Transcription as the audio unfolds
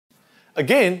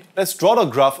Again, let's draw the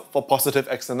graph for positive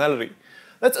externality.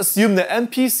 Let's assume that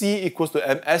MPC equals to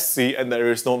MSC and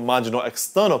there is no marginal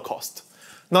external cost.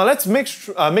 Now let's make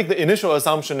the initial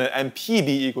assumption that MPB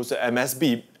equals to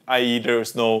MSB, i.e. there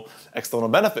is no external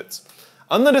benefits.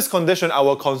 Under this condition, I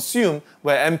will consume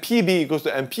where MPB equals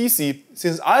to MPC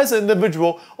since I as an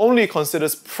individual only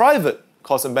considers private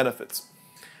costs and benefits.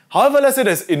 However, let's say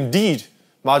there's indeed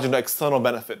marginal external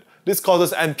benefit. This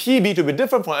causes MPB to be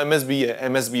different from MSB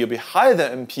and MSB will be higher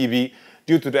than MPB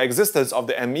due to the existence of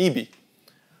the MEB.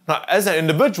 Now, as an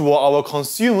individual, I will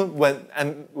consume where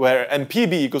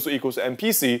MPB equals to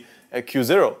MPC at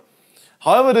Q0.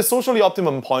 However, the socially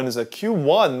optimum point is at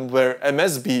Q1 where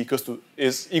MSB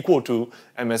is equal to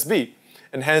MSB.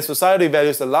 And hence, society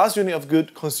values the last unit of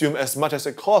good consumed as much as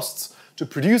it costs to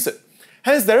produce it.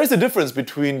 Hence, there is a difference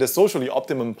between the socially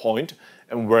optimum point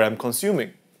and where I'm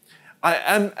consuming. I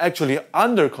am actually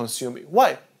under-consuming.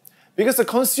 Why? Because the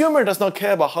consumer does not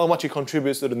care about how much he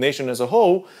contributes to the nation as a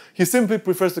whole, he simply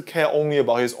prefers to care only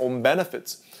about his own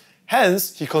benefits.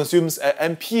 Hence, he consumes at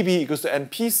MPB equals to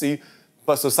MPC,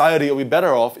 but society will be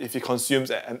better off if he consumes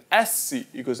at MSC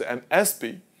equals to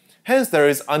MSB. Hence, there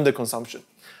is underconsumption.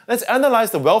 Let's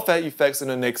analyze the welfare effects in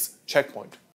the next checkpoint.